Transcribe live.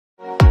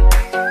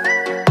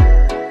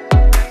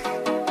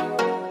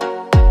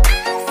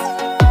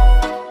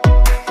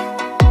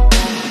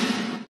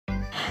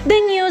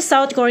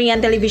South Korean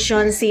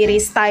television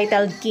series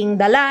titled King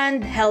the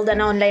Land held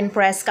an online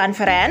press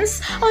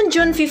conference on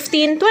June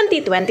 15,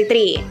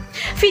 2023,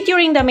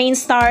 featuring the main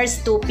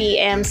stars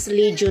 2PM's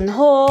Lee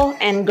Junho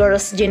and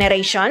Girls'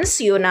 Generation's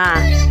Yoon.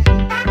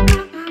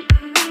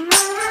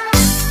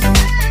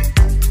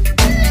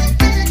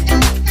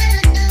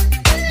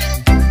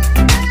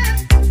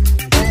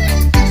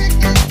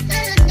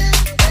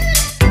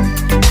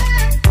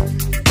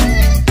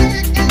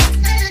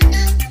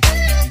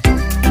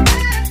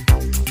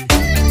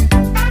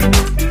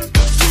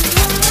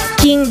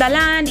 King the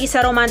Land is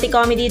a romantic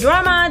comedy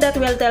drama that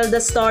will tell the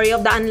story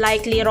of the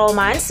unlikely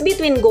romance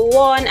between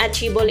Go-won, a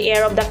chaebol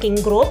heir of the King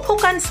group who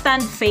can't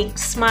stand fake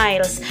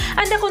smiles,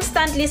 and the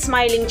constantly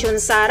smiling Chun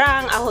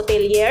Sarang, a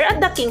hotelier at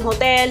the King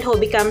Hotel who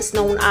becomes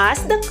known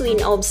as the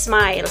Queen of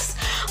Smiles.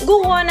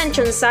 Go-won and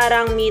Chun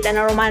Sarang meet and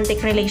a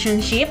romantic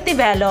relationship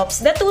develops.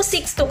 The two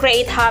seeks to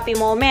create happy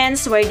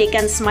moments where they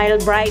can smile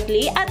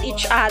brightly at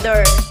each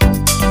other.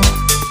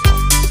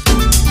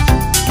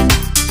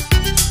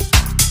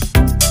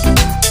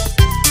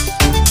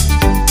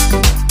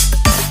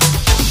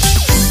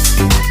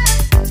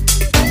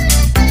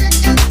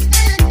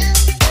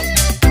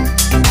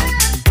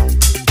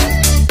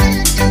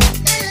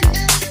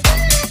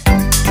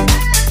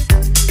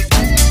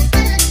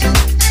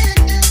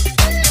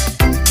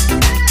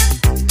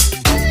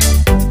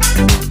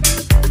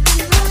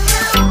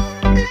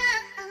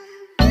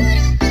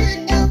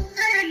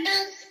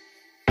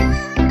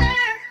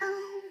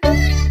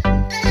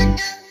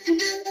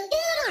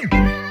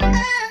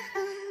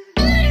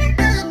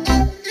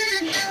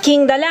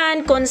 King the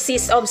Land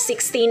consists of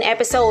 16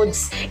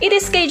 episodes. It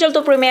is scheduled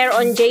to premiere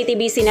on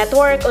JTBC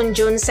Network on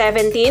June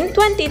 17,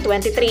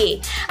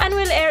 2023 and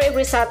will air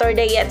every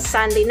Saturday at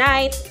Sunday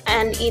night,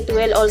 and it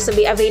will also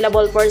be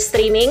available for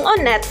streaming on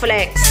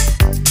Netflix.